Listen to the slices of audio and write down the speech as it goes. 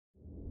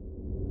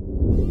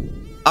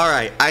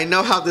Alright, I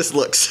know how this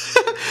looks.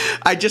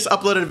 I just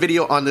uploaded a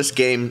video on this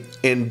game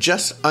in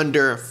just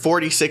under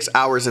 46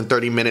 hours and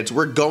 30 minutes.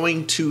 We're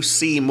going to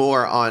see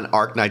more on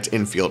Arknights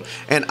Endfield,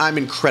 and I'm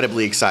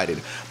incredibly excited.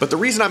 But the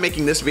reason I'm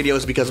making this video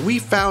is because we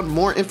found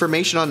more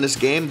information on this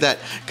game that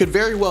could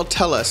very well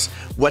tell us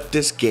what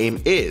this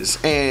game is,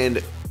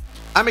 and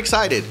I'm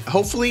excited.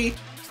 Hopefully,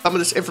 some of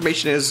this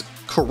information is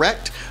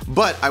correct,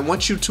 but I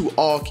want you to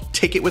all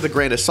take it with a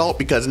grain of salt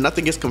because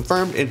nothing is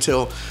confirmed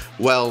until,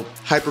 well,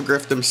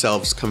 HYPERGRYPH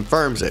themselves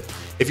confirms it.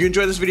 If you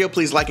enjoyed this video,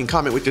 please like and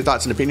comment with your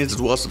thoughts and opinions,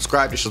 as well as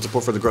subscribe to show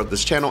support for the growth of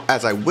this channel,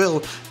 as I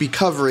will be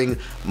covering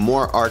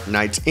more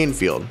Arknights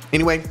Endfield.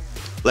 Anyway,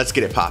 let's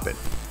get it popping.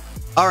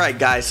 Alright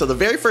guys, so the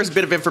very first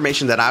bit of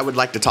information that I would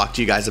like to talk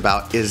to you guys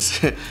about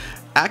is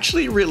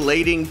actually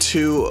relating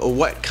to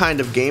what kind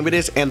of game it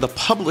is and the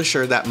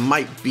publisher that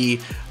might be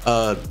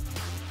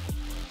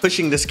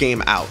pushing this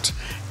game out.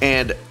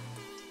 And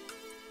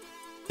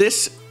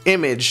this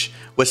image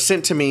was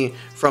sent to me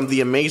from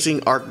the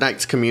amazing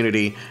Arknights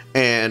community,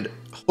 and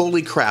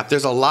holy crap,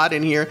 there's a lot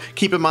in here.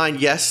 Keep in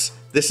mind, yes,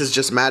 this is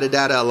just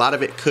metadata. A lot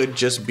of it could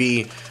just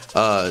be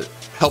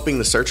helping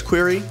the search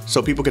query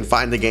so people can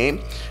find the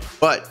game,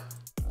 but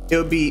it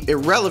would be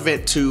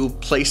irrelevant to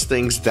place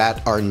things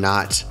that are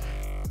not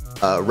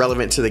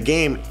relevant to the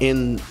game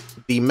in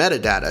the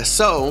metadata.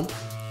 So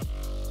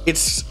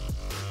it's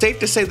safe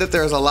to say that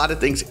there's a lot of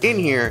things in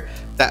here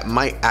that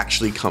might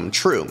actually come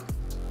true.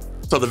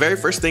 So the very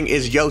first thing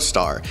is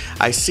Yostar.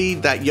 I see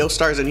that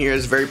Yostar is in here.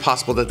 It's very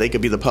possible that they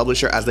could be the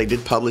publisher, as they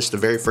did publish the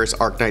very first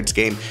Arknights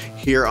game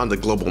here on the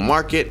global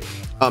market.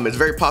 It's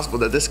very possible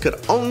that this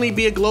could only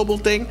be a global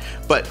thing,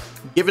 but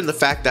given the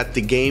fact that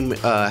the game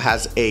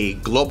has a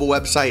global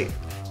website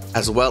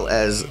as well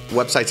as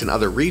websites in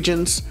other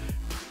regions,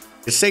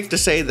 it's safe to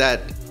say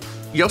that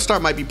Yostar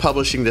might be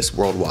publishing this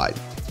worldwide.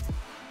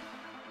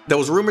 There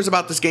was rumors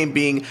about this game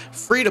being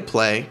free to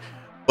play,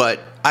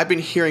 but I've been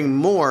hearing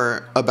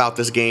more about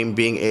this game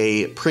being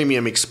a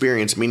premium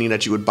experience, meaning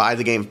that you would buy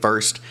the game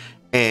first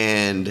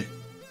and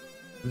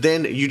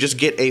then you just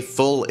get a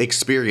full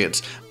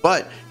experience.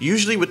 But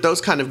usually with those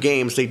kind of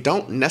games, they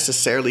don't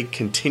necessarily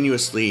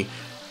continuously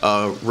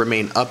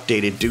remain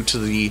updated due to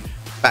the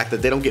fact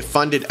that they don't get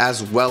funded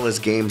as well as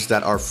games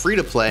that are free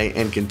to play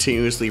and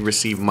continuously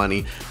receive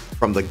money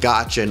from the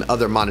gacha and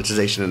other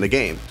monetization in the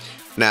game.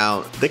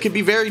 Now, they could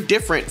be very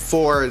different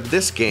for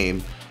this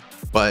game,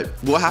 but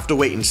we'll have to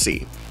wait and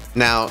see.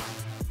 Now,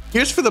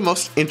 here's for the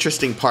most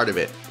interesting part of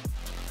it.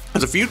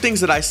 There's a few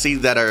things that I see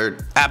that are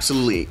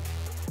absolutely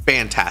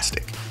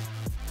fantastic.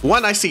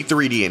 One, I see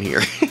 3D in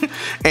here,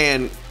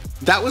 and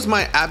that was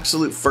my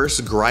absolute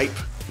first gripe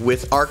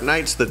with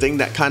Arknights. The thing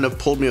that kind of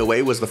pulled me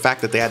away was the fact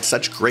that they had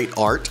such great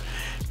art,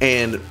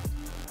 and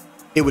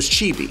it was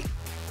chibi.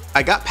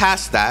 I got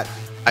past that.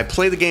 I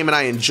play the game and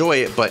I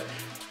enjoy it, but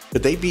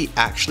could they be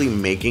actually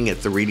making a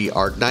 3D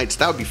Arknights?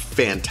 That would be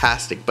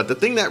fantastic. But the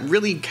thing that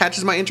really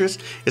catches my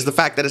interest is the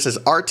fact that it says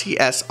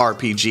RTS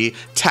RPG,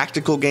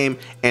 tactical game,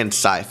 and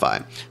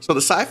sci-fi. So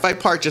the sci-fi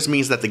part just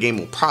means that the game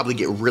will probably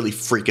get really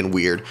freaking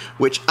weird,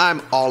 which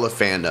I'm all a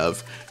fan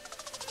of.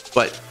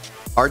 But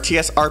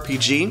RTS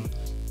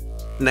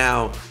RPG,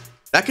 now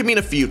that could mean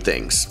a few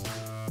things.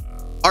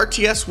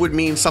 RTS would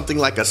mean something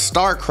like a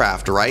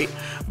StarCraft, right?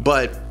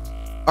 But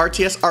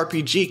RTS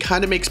RPG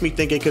kind of makes me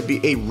think it could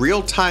be a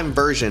real-time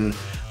version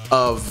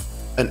of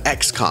an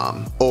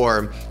XCOM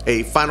or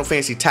a Final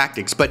Fantasy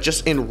Tactics, but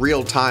just in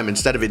real time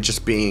instead of it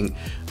just being,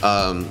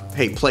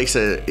 hey, place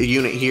a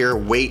unit here,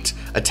 wait,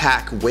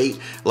 attack, wait.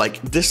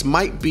 Like, this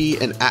might be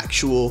an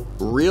actual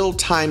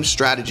real-time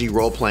strategy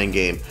role-playing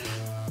game.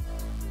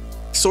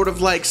 Sort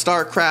of like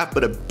StarCraft,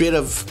 but a bit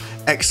of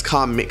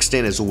XCOM mixed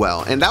in as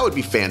well. And that would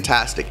be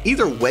fantastic.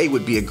 Either way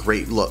would be a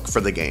great look for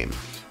the game.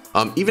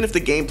 Even if the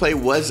gameplay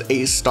was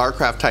a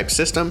StarCraft type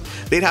system,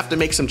 they'd have to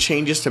make some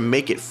changes to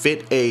make it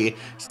fit a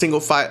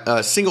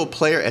single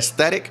player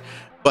aesthetic.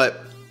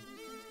 But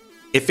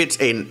if it's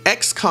an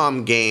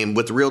XCOM game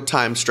with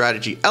real-time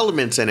strategy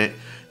elements in it,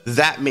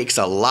 that makes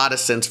a lot of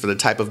sense for the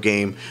type of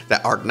game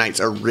that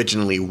Arknights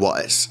originally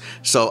was.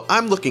 So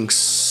I'm looking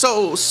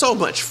so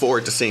much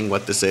forward to seeing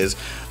what this is.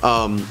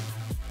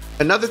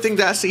 Another thing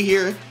that I see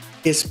here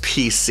is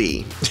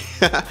PC.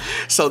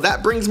 So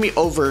that brings me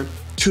over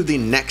to the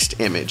next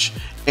image,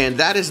 and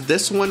that is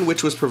this one,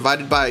 which was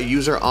provided by a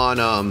user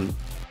on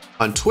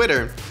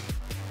Twitter.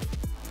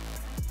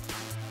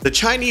 The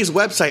Chinese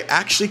website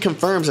actually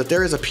confirms that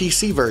there is a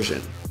PC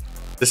version.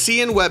 The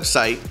CN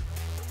website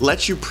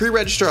lets you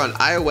pre-register on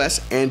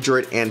iOS,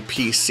 Android, and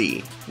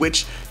PC,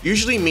 which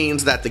usually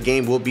means that the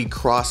game will be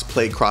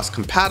cross-play,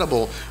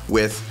 cross-compatible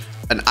with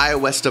an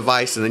iOS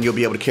device, and then you'll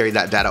be able to carry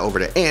that data over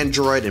to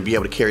Android and be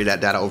able to carry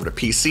that data over to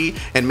PC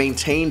and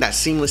maintain that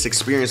seamless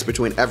experience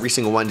between every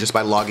single one just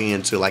by logging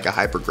into like a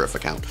HYPERGRYPH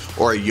account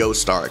or a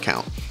Yostar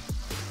account.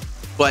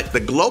 But the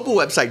global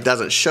website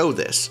doesn't show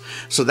this,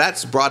 so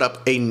that's brought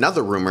up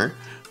another rumor,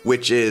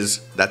 which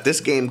is that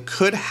this game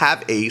could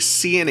have a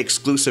CN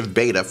exclusive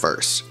beta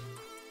first.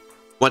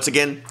 Once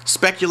again,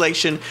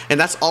 speculation, and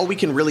that's all we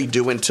can really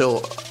do until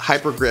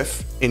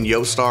HYPERGRYPH and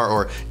Yostar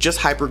or just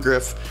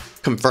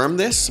HYPERGRYPH confirm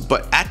this.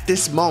 But at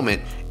this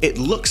moment, it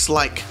looks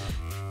like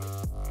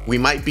we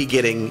might be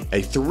getting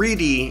a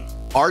 3D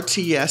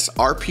RTS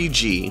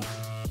RPG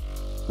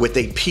with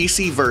a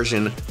PC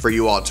version for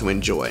you all to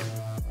enjoy.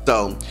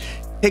 So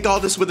take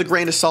all this with a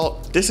grain of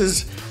salt. This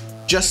is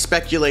just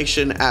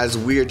speculation, as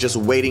we're just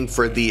waiting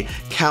for the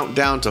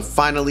countdown to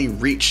finally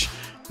reach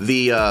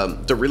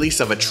the release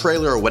of a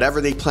trailer or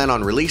whatever they plan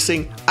on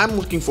releasing. I'm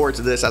looking forward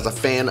to this as a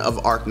fan of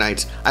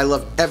Arknights. I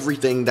love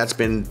everything that's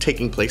been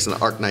taking place in the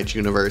Arknights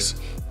universe,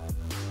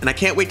 and I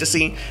can't wait to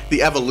see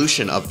the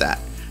evolution of that.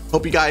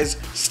 Hope you guys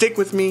stick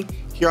with me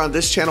here on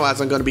this channel,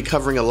 as I'm going to be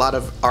covering a lot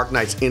of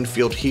Arknights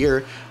Endfield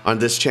here on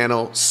this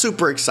channel.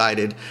 Super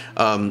excited.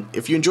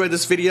 If you enjoyed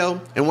this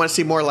video and want to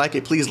see more like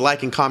it, please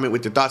like and comment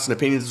with your thoughts and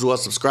opinions, as well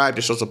as subscribe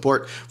to show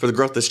support for the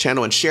growth of this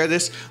channel, and share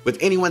this with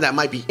anyone that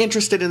might be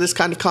interested in this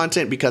kind of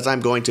content, because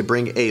I'm going to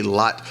bring a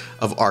lot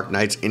of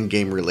Arknights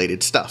in-game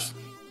related stuff.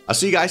 I'll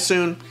see you guys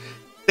soon.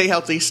 Stay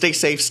healthy, stay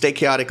safe, stay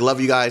chaotic.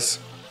 Love you guys.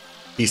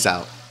 Peace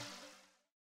out.